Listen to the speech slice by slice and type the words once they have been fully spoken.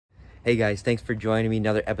Hey guys, thanks for joining me.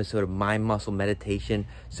 Another episode of My Muscle Meditation.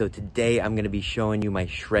 So today I'm going to be showing you my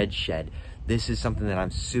shred shed. This is something that I'm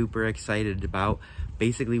super excited about.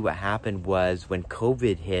 Basically what happened was when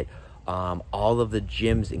COVID hit, all of the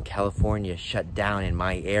gyms in California shut down in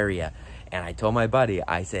my area. And I told my buddy,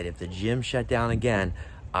 I said, if the gym shut down again,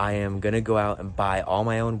 I am going to go out and buy all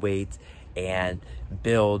my own weights and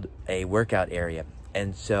build a workout area.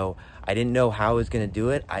 And so I didn't know how I was going to do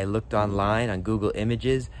it. I looked online on Google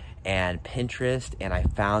Images and Pinterest, and I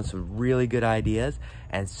found some really good ideas.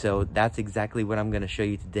 And so that's exactly what I'm going to show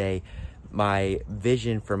you today. My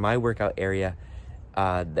vision for my workout area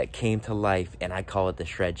that came to life, and I call it the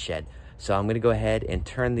shred shed. So I'm going to go ahead and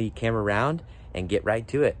turn the camera around and get right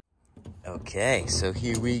to it. Okay, so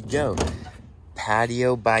here we go.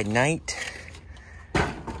 Patio by night,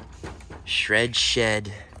 shred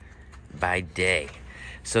shed by day.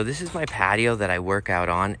 So this is my patio that I work out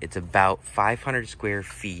on. It's about 500 square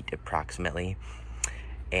feet approximately.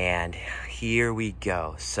 And here we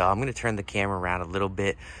go. So I'm gonna turn the camera around a little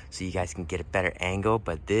bit so you guys can get a better angle,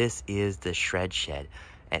 but this is the shred shed.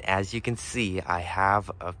 And as you can see, I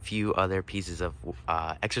have a few other pieces of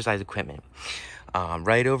exercise equipment.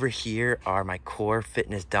 Right over here are my core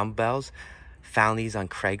fitness dumbbells. Found these on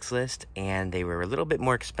Craigslist, and they were a little bit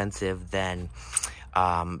more expensive than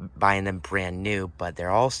buying them brand new, but they're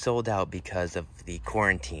all sold out because of the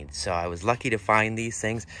quarantine. So I was lucky to find these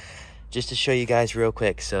things. Just to show you guys real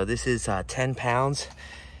quick, so this is 10 pounds,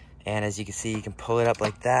 and as you can see, you can pull it up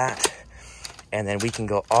like that, and then we can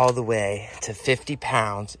go all the way to 50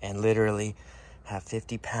 pounds and literally have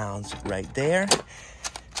 50 pounds right there,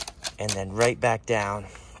 and then right back down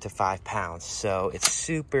to 5 pounds. So it's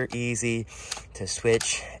super easy to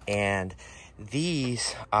switch, and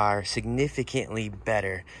these are significantly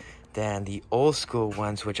better than the old school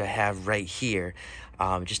ones, which I have right here.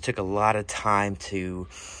 It just took a lot of time to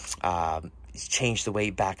change the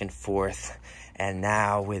weight back and forth. And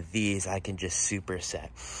now with these, I can just superset.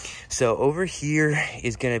 So over here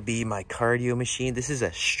is gonna be my cardio machine. This is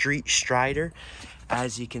a Street Strider.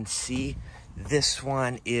 As you can see, this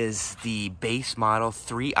one is the base model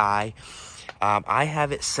 3i. I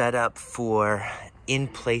have it set up for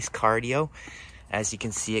in-place cardio. As you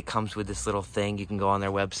can see, it comes with this little thing. You can go on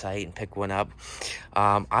their website and pick one up.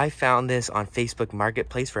 I found this on Facebook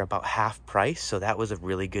Marketplace for about half price, so that was a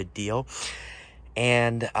really good deal.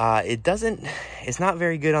 And it's not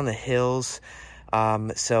very good on the hills,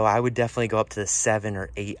 so I would definitely go up to the 7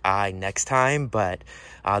 or 8i next time, but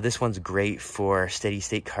this one's great for steady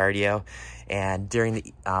state cardio. And during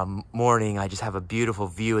the morning, I just have a beautiful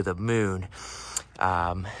view of the moon.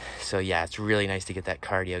 So yeah, it's really nice to get that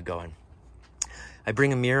cardio going. I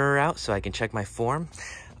bring a mirror out so I can check my form.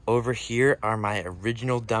 Over here are my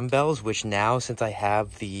original dumbbells, which now, since I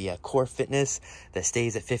have the core fitness that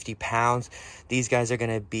stays at 50 pounds, these guys are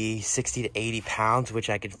gonna be 60 to 80 pounds,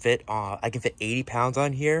 which I can fit 80 pounds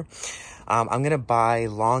on here. I'm gonna buy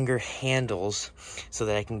longer handles so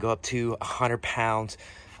that I can go up to 100 pounds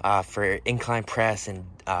for incline press and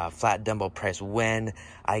flat dumbbell press when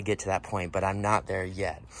I get to that point, but I'm not there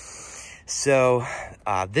yet. So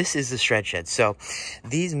this is the shred shed. So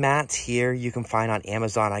these mats here you can find on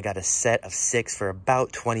Amazon. I got a set of 6 for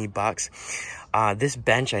about 20 bucks. This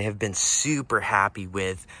bench I have been super happy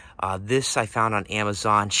with. This I found on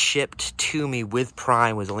Amazon, shipped to me with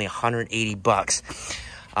Prime, was only 180 bucks.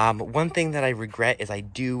 One thing that I regret is I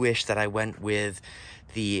do wish that I went with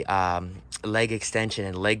the leg extension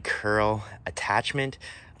and leg curl attachment.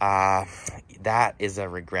 That is a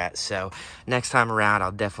regret. So next time around,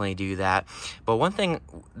 I'll definitely do that. But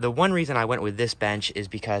the one reason I went with this bench is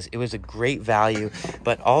because it was a great value,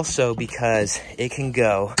 but also because it can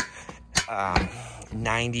go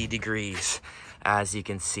 90 degrees, as you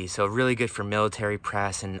can see. So really good for military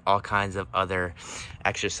press and all kinds of other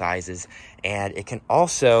exercises. And it can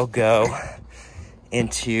also go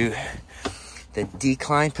into the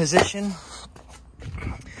decline position,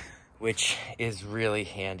 which is really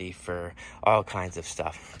handy for all kinds of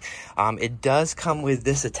stuff. It does come with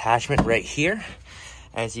this attachment right here.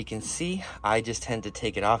 As you can see, I just tend to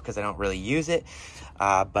take it off because I don't really use it,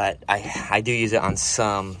 but I do use it on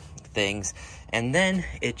some things. And then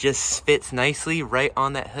it just fits nicely right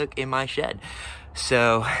on that hook in my shed.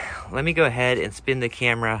 So let me go ahead and spin the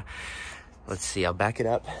camera. Let's see, I'll back it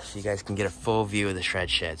up so you guys can get a full view of the shred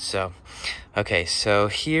shed. So, okay, so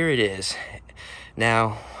here it is.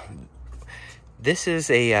 Now, this is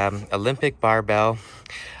a Olympic barbell.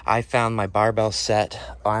 I found my barbell set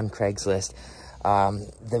on Craigslist.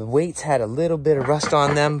 The weights had a little bit of rust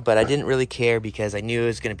on them, but I didn't really care because I knew it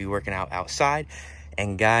was going to be working out outside.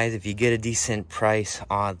 And guys, if you get a decent price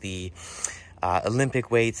on the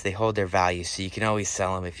Olympic weights, they hold their value, so you can always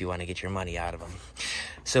sell them if you want to get your money out of them.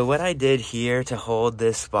 So what I did here to hold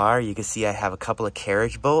this bar, you can see I have a couple of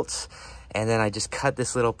carriage bolts, and then I just cut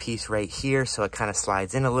this little piece right here so it kind of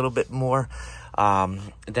slides in a little bit more.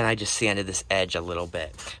 Then I just sanded this edge a little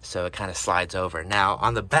bit so it kind of slides over. Now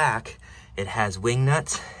on the back, it has wing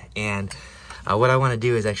nuts, and what I want to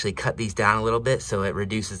do is actually cut these down a little bit so it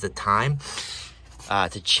reduces the time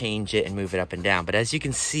to change it and move it up and down. But as you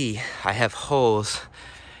can see, I have holes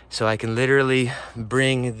so I can literally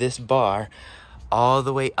bring this bar all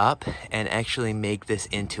the way up and actually make this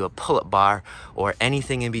into a pull-up bar or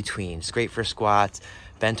anything in between. It's great for squats,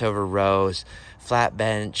 bent over rows, flat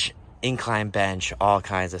bench, incline bench, all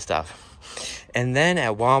kinds of stuff. And then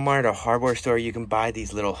at Walmart or hardware store, you can buy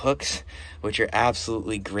these little hooks, which are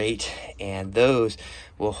absolutely great, and those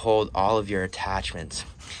will hold all of your attachments.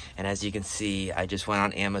 And as you can see, I just went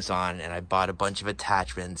on Amazon and I bought a bunch of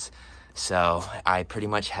attachments, so I pretty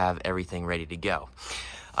much have everything ready to go.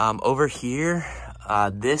 Over here,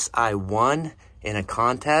 this I won in a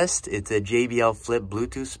contest. It's a JBL Flip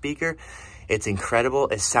Bluetooth speaker. It's incredible.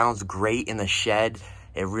 It sounds great in the shed.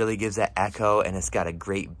 It really gives that echo, and it's got a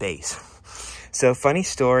great bass. So funny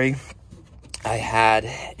story, I had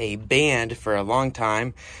a band for a long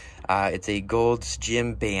time. It's a Gold's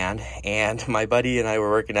Gym band, and my buddy and I were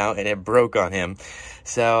working out and it broke on him.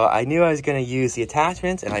 So I knew I was going to use the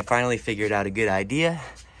attachments, and I finally figured out a good idea.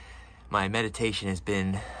 My meditation has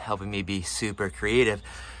been helping me be super creative.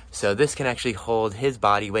 So this can actually hold his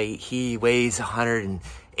body weight. He weighs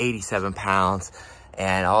 187 pounds,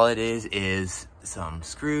 and all it is some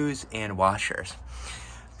screws and washers.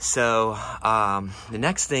 So the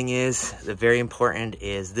next thing is, the very important,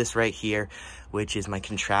 is this right here, which is my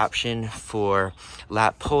contraption for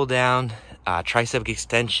lat pull down, tricep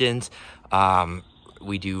extensions.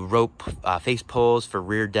 We do rope face pulls for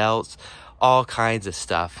rear delts, all kinds of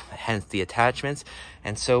stuff, hence the attachments.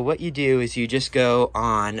 And so what you do is you just go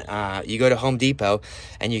on, you go to Home Depot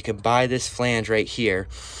and you can buy this flange right here.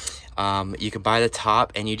 You can buy the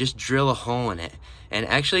top and you just drill a hole in it. And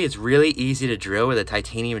actually it's really easy to drill with a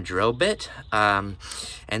titanium drill bit. And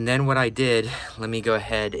then what I did, let me go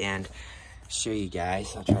ahead and show you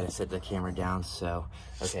guys. I'll try to set the camera down. So,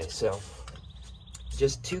 okay, so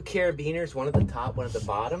just 2 carabiners, one at the top, one at the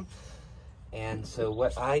bottom. And so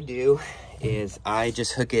what I do is I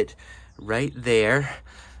just hook it right there.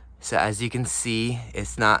 So as you can see,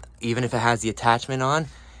 it's not, even if it has the attachment on,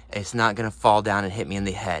 it's not gonna fall down and hit me in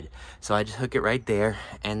the head. So I just hook it right there.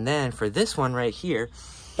 And then for this one right here,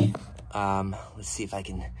 let's see if I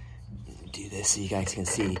can do this so you guys can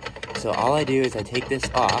see. So all I do is I take this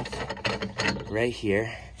off right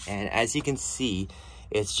here, and as you can see,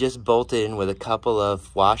 it's just bolted in with a couple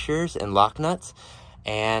of washers and lock nuts,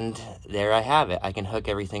 and there I have it. I can hook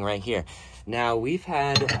everything right here. Now we've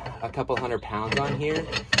had a couple 100 pounds on here,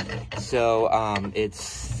 so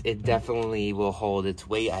it definitely will hold its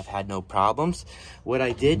weight. I've had no problems. What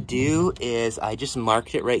I did do is I just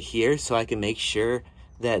marked it right here so I can make sure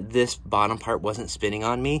that this bottom part wasn't spinning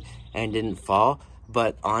on me and didn't fall.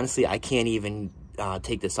 But honestly, I can't even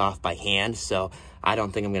take this off by hand, so I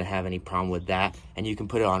don't think I'm gonna have any problem with that. And you can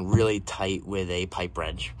put it on really tight with a pipe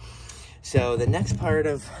wrench. So the next part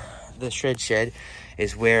of the shred shed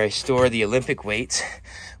is where I store the Olympic weights,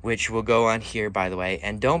 which will go on here, by the way.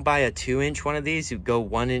 And don't buy a 2-inch one of these. You go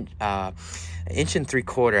 1 inch, 1 3/4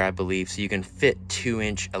 inches, I believe, so you can fit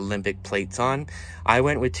 2-inch Olympic plates on. I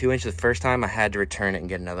went with 2 inch the first time. I had to return it and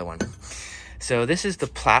get another one. So this is the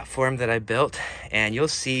platform that I built, and you'll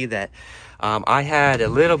see that I had a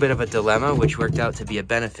little bit of a dilemma, which worked out to be a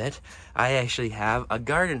benefit. I actually have a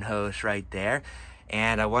garden hose right there,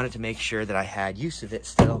 and I wanted to make sure that I had use of it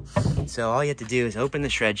still. So all you have to do is open the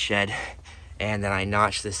shred shed, and then I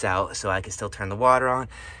notched this out so I could still turn the water on.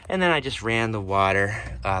 And then I just ran the water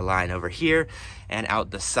line over here and out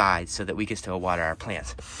the side so that we can still water our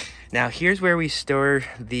plants. Now here's where we store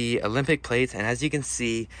the Olympic plates, and as you can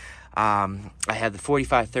see, I have the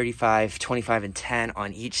 45, 35, 25, and 10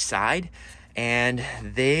 on each side, and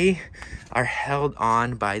they are held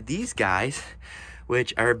on by these guys,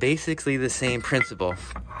 which are basically the same principle.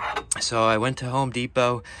 So I went to Home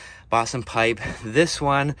Depot, bought some pipe. This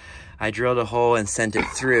one, I drilled a hole and sent it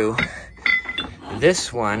through.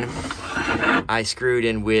 This one, I screwed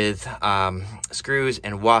in with screws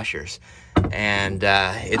and washers. And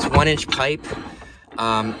it's 1-inch pipe.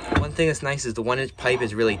 One thing that's nice is the 1-inch pipe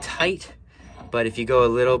is really tight, but if you go a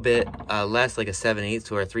little bit less, like a 7/8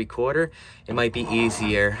 or a 3/4, it might be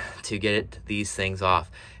easier to get these things off.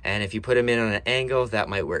 And if you put them in on an angle, that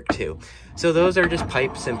might work too. So those are just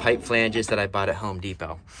pipes and pipe flanges that I bought at Home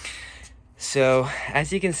Depot. So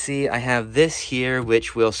as you can see, I have this here,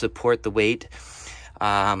 which will support the weight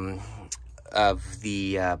of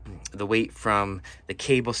the weight from the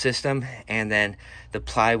cable system, and then the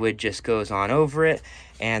plywood just goes on over it,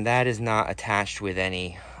 and that is not attached with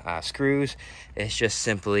any screws. It's just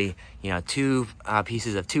simply, you know, two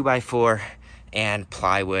pieces of 2x4 and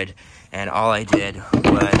plywood, and all I did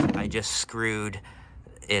was I just screwed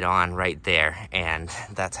it on right there, and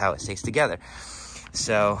that's how it stays together.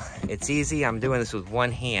 So it's easy. I'm doing this with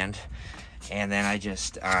one hand, and then I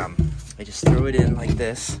just throw it in like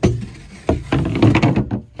this,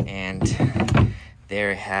 and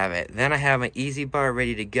there I have it. Then I have my easy bar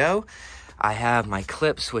ready to go. I have my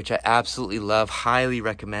clips, which I absolutely love. Highly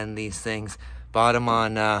recommend these things. Bought them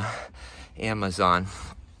on Amazon.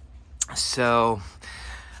 So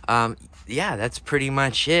yeah, that's pretty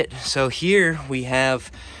much it. So here we have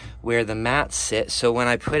where the mats sit. So when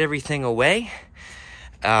I put everything away,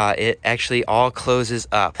 it actually all closes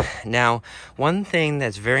up. Now, one thing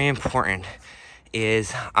that's very important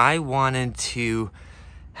is I wanted to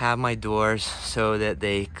have my doors so that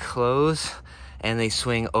they close and they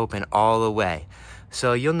swing open all the way.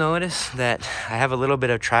 So you'll notice that I have a little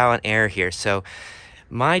bit of trial and error here. So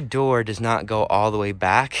my door does not go all the way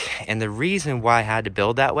back, and the reason why I had to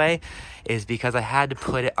build that way is because I had to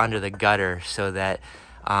put it under the gutter so that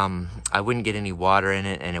I wouldn't get any water in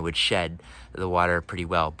it, and it would shed the water pretty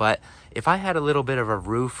well. But if I had a little bit of a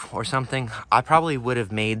roof or something, I probably would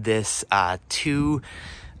have made this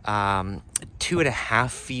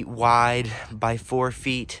 2.5 feet wide by 4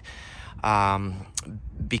 feet,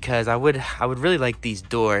 because I would really like these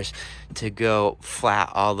doors to go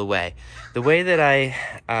flat all the way. The way that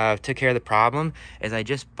I took care of the problem is I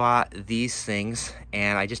just bought these things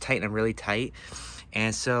and I just tightened them really tight.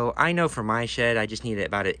 And so I know for my shed, I just need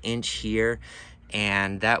about 1 inch here,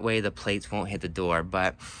 and that way the plates won't hit the door.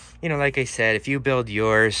 But, you know, like I said, if you build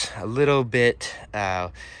yours a little bit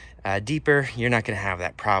deeper, you're not gonna have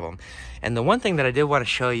that problem. And the one thing that I did want to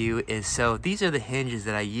show you is, so these are the hinges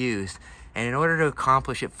that I used. And in order to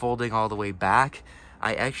accomplish it folding all the way back,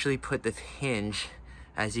 I actually put the hinge,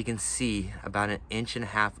 as you can see, about 1.5 inches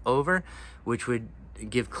over, which would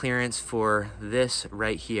give clearance for this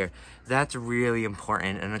right here. That's really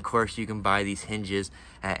important, and of course you can buy these hinges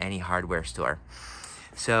at any hardware store.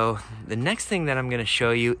 So the next thing that I'm going to show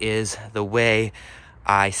you is the way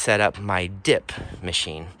I set up my dip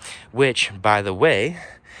machine, which, by the way,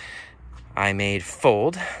 I made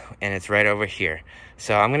fold, and it's right over here.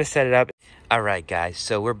 So I'm going to set it up. All right, guys,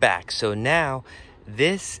 so we're back. So now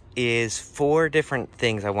this is 4 different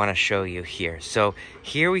things I want to show you here. So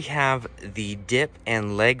here we have the dip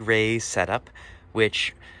and leg raise setup,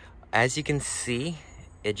 which, as you can see,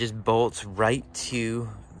 it just bolts right to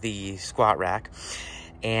the squat rack.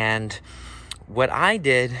 And what I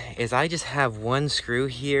did is I just have 1 screw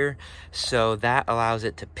here, so that allows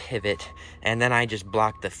it to pivot, and then I just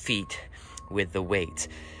block the feet with the weights.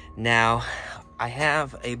 Now, I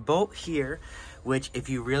have a bolt here, which if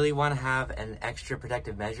you really want to have an extra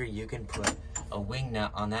protective measure, you can put a wing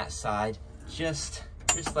nut on that side, just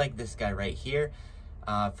like this guy right here,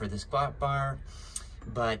 for the squat bar.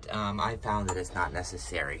 But I found that it's not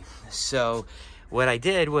necessary. So what I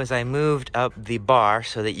did was I moved up the bar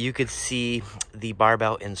so that you could see the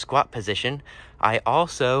barbell in squat position. I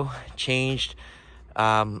also changed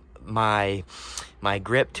my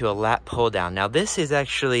grip to a lat pull down. Now this is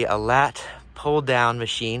actually a lat pull down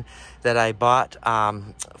machine that I bought,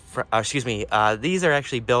 these are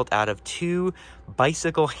actually built out of 2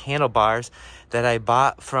 bicycle handlebars that I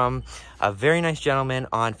bought from a very nice gentleman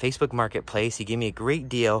on Facebook Marketplace. He gave me a great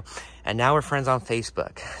deal, and now we're friends on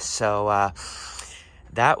Facebook. So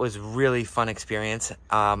that was really fun experience.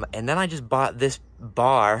 And then I just bought this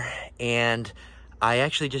bar, and I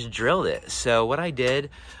actually just drilled it. So what I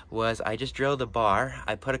did was I just drilled the bar.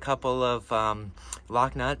 I put a couple of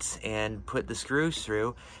lock nuts and put the screws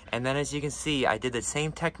through. And then, as you can see, I did the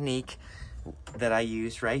same technique that I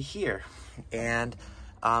used right here. And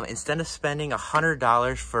instead of spending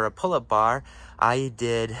 $100 for a pull-up bar, I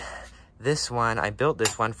did this one. I built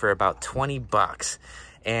this one for about 20 bucks.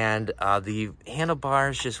 And the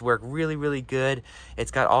handlebars just work really, really good.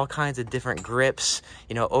 It's got all kinds of different grips,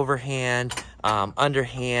 you know, overhand,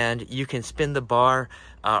 underhand. You can spin the bar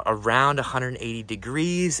around 180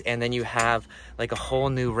 degrees, and then you have like a whole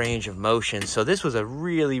new range of motion. So this was a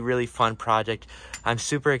really, really fun project. I'm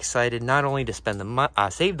super excited not only to spend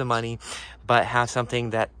save the money, but have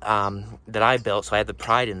something that that I built, so I have the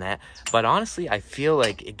pride in that. But honestly, I feel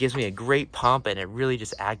like it gives me a great pump, and it really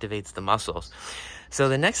just activates the muscles. So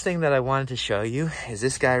the next thing that I wanted to show you is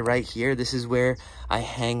this guy right here. This is where I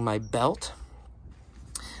hang my belt.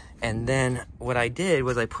 And then what I did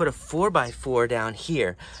was I put a 4x4 down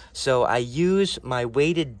here. So I use my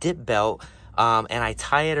weighted dip belt and I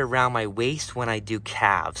tie it around my waist when I do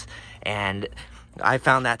calves. And I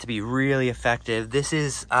found that to be really effective. This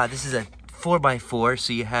is a 4x4,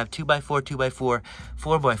 so you have 2x4, 2x4,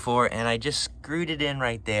 4x4, and I just screwed it in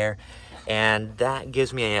right there. And that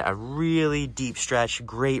gives me a really deep stretch,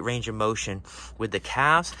 great range of motion with the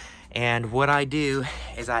calves. And what I do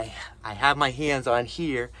is I have my hands on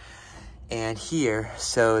here and here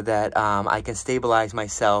so that I can stabilize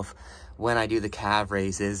myself when I do the calf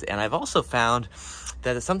raises. And I've also found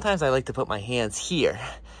that sometimes I like to put my hands here,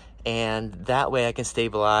 and that way I can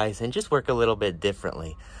stabilize and just work a little bit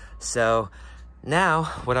differently. So now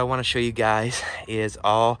what I want to show you guys is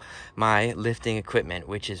all my lifting equipment,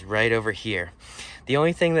 which is right over here. The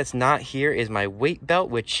only thing that's not here is my weight belt,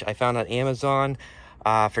 which I found on Amazon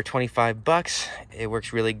for 25 bucks. It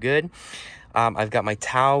works really good. I've got my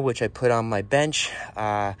towel, which I put on my bench.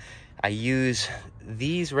 I use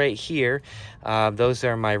these right here. Those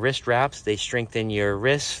are my wrist wraps. They strengthen your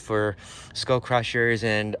wrists for skull crushers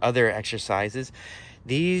and other exercises.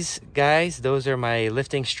 These guys, those are my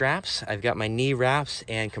lifting straps. I've got my knee wraps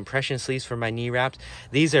and compression sleeves for my knee wraps.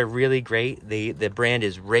 These are really great. The brand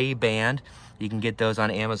is Ray Band. You can get those on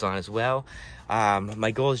Amazon as well. My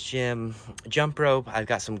Gold's Gym jump rope. I've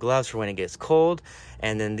got some gloves for when it gets cold.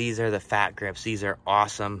 And then these are the fat grips. These are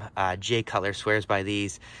awesome. Jay Cutler swears by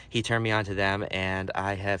these. He turned me on to them, and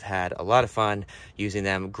I have had a lot of fun using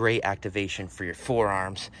them. Great activation for your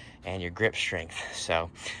forearms and your grip strength.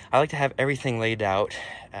 So I like to have everything laid out.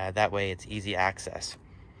 That way it's easy access.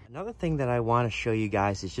 Another thing that I want to show you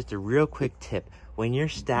guys is just a real quick tip. When you're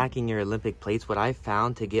stacking your Olympic plates, what I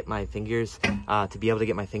found to get my fingers, to be able to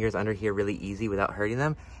get my fingers under here really easy without hurting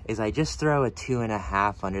them, is I just throw a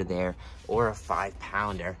 2.5 under there or a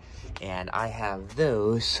 5-pounder. And I have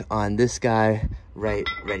those on this guy right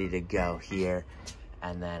ready to go here.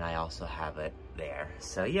 And then I also have it there.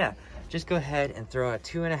 So yeah, just go ahead and throw a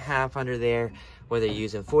 2.5 under there, whether you're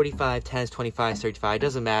using 45, 10s, 25, 35,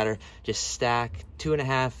 doesn't matter. Just stack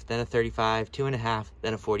 2.5, then a 35, 2.5,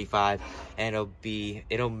 then a 45, and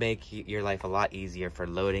it'll make your life a lot easier for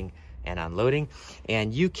loading and unloading.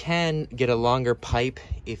 And you can get a longer pipe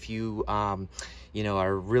if you, you know,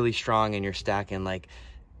 are really strong and you're stacking like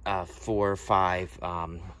 4 or 5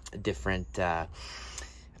 different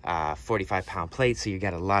 45-pound plates, so you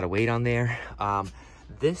got a lot of weight on there.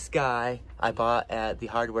 This guy I bought at the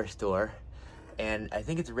hardware store, and I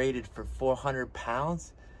think it's rated for 400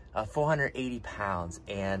 pounds, 480 pounds.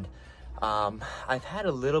 And I've had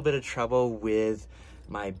a little bit of trouble with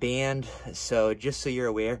my band, so just so you're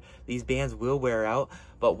aware, these bands will wear out.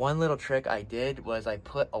 But one little trick I did was I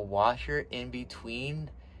put a washer in between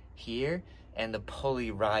here, and the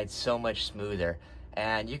pulley rides so much smoother.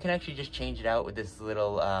 And you can actually just change it out with this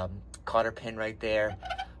little cotter pin right there.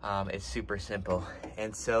 It's super simple.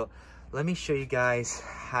 And so let me show you guys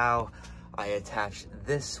how I attach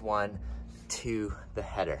this one to the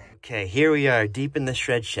header. Okay, here we are deep in the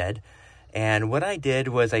shred shed. And what I did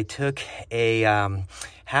was I took a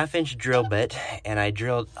 1/2-inch drill bit and I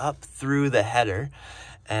drilled up through the header,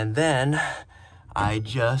 and then I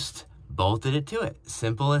just bolted it to it.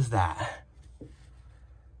 Simple as that.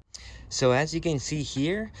 So as you can see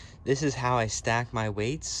here, this is how I stack my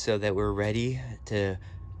weights so that we're ready to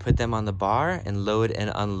put them on the bar and load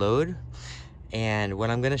and unload. And what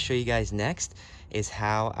I'm gonna show you guys next is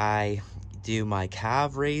how I do my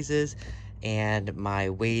calf raises and my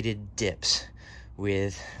weighted dips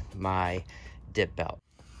with my dip belt.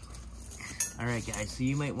 All right guys, so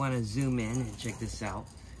you might wanna zoom in and check this out,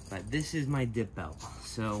 but this is my dip belt.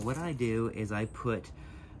 So what I do is I put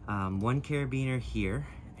 1 carabiner here,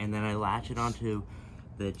 and then I latch it onto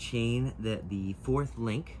the chain, the 4th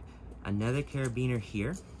link, another carabiner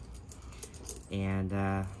here, and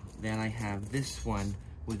then I have this one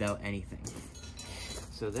without anything.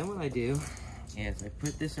 So then what I do is I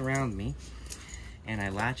put this around me and I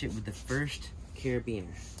latch it with the 1st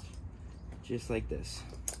carabiner, just like this.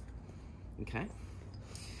 Okay?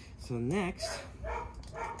 So next,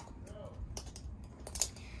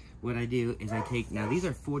 what I do is I take, now these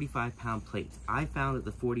are 45-pound plates. I found that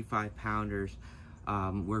the 45-pounders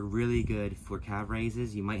were really good for calf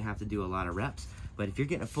raises. You might have to do a lot of reps, but if you're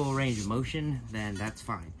getting a full range of motion, then that's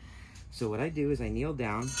fine. So what I do is I kneel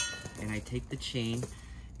down and I take the chain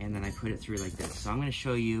and then I put it through like this. So I'm gonna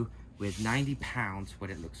show you with 90 pounds what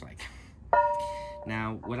it looks like.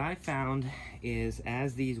 Now, what I found is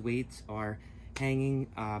as these weights are hanging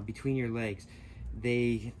between your legs,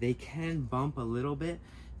 they can bump a little bit.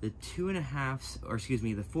 The 2.5s, or excuse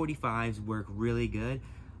me, the 45s work really good.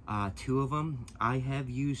 2 of them. I have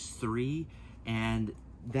used 3, and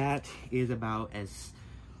that is about as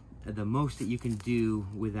the most that you can do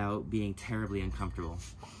without being terribly uncomfortable.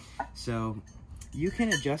 So you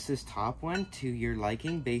can adjust this top one to your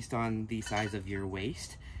liking based on the size of your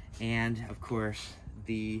waist, and of course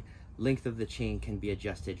the length of the chain can be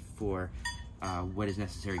adjusted for what is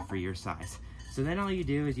necessary for your size. So then all you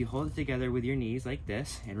do is you hold it together with your knees like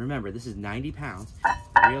this, and remember, this is 90 pounds,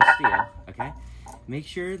 real steel, okay? Make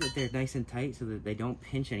sure that they're nice and tight so that they don't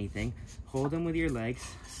pinch anything. Hold them with your legs,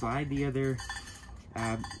 slide the other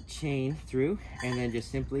chain through, and then just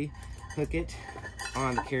simply hook it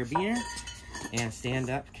on the carabiner and stand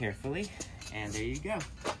up carefully, and there you go.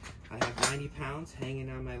 I have 90 pounds hanging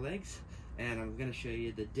on my legs, and I'm gonna show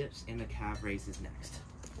you the dips and the calf raises next.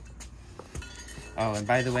 Oh, and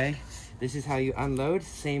by the way, this is how you unload,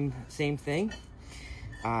 same thing.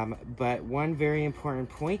 But one very important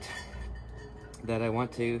point that I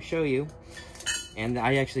want to show you, and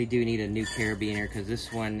I actually do need a new carabiner because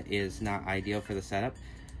this one is not ideal for the setup.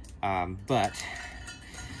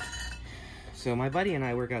 So my buddy and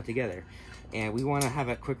I work out together, and we want to have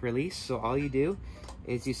a quick release. So all you do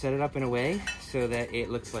is you set it up in a way so that it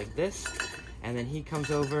looks like this, and then he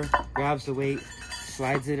comes over, grabs the weight,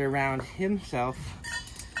 slides it around himself,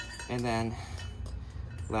 and then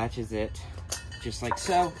latches it just like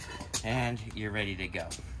so, and you're ready to go.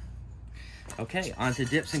 Okay, on to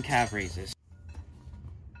dips and calf raises.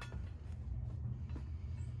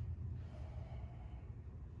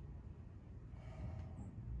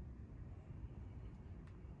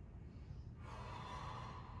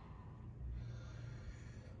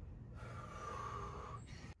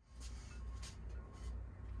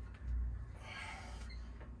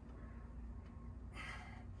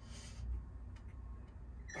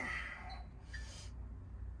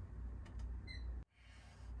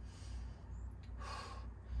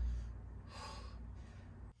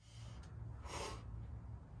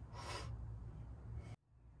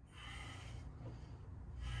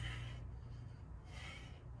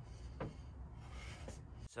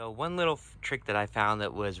 So one little trick that I found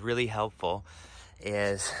that was really helpful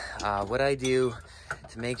is what I do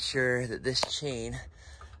to make sure that this chain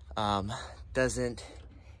doesn't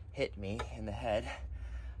hit me in the head.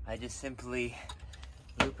 I just simply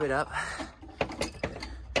loop it up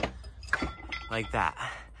like that.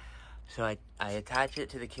 So I attach it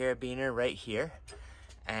to the carabiner right here,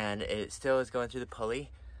 and it still is going through the pulley.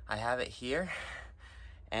 I have it here,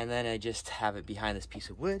 and then I just have it behind this piece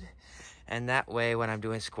of wood. And that way, when I'm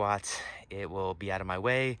doing squats, it will be out of my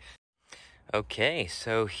way. Okay,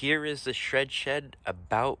 so here is the shred shed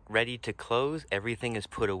about ready to close. Everything is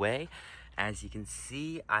put away. As you can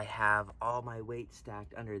see, I have all my weight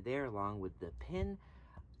stacked under there along with the pin.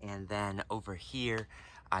 And then over here,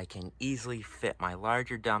 I can easily fit my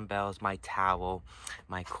larger dumbbells, my towel,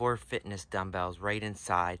 my core fitness dumbbells right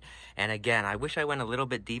inside. And again, I wish I went a little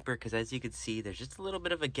bit deeper because as you can see, there's just a little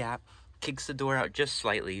bit of a gap. Kicks the door out just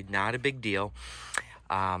slightly, not a big deal.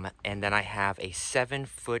 And then I have a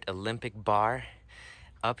 7-foot Olympic bar.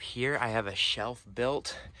 Up here, I have a shelf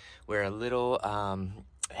built where a little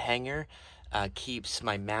hanger keeps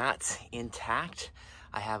my mats intact.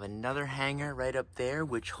 I have another hanger right up there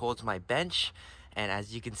which holds my bench. And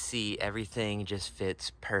as you can see, everything just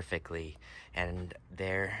fits perfectly. And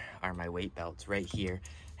there are my weight belts right here,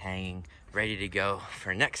 hanging, ready to go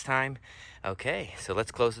for next time. Okay, so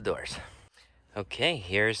let's close the doors. Okay,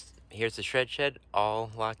 here's the shred shed all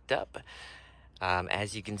locked up.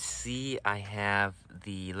 As you can see, I have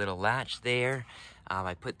the little latch there.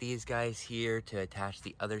 I put these guys here to attach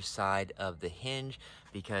the other side of the hinge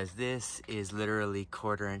because this is literally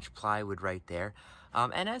 1/4-inch plywood right there.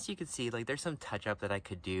 And as you can see, like there's some touch up that I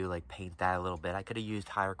could do, like paint that a little bit. I could have used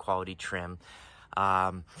higher quality trim.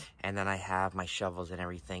 And then I have my shovels and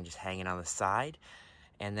everything just hanging on the side.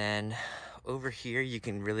 And then over here, you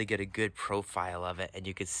can really get a good profile of it. And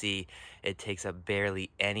you can see it takes up barely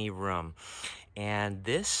any room. And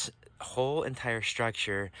this whole entire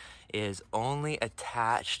structure is only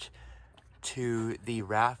attached to the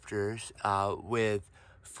rafters with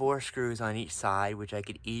 4 screws on each side, which I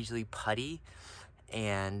could easily putty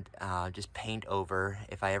and just paint over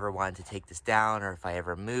if I ever wanted to take this down or if I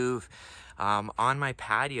ever move. On my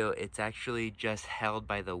patio, it's actually just held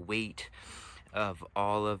by the weight of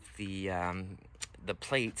all of the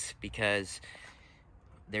plates because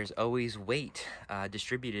there's always weight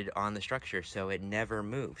distributed on the structure, so it never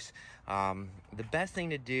moves. The best thing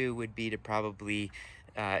to do would be to probably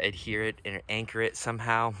adhere it and anchor it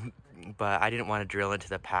somehow, but I didn't want to drill into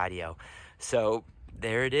the patio. So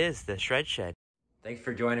there it is, the shred shed. Thanks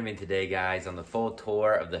for joining me today, guys, on the full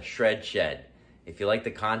tour of the shred shed. If you like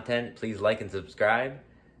the content, please like and subscribe,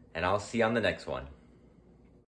 and I'll see you on the next one.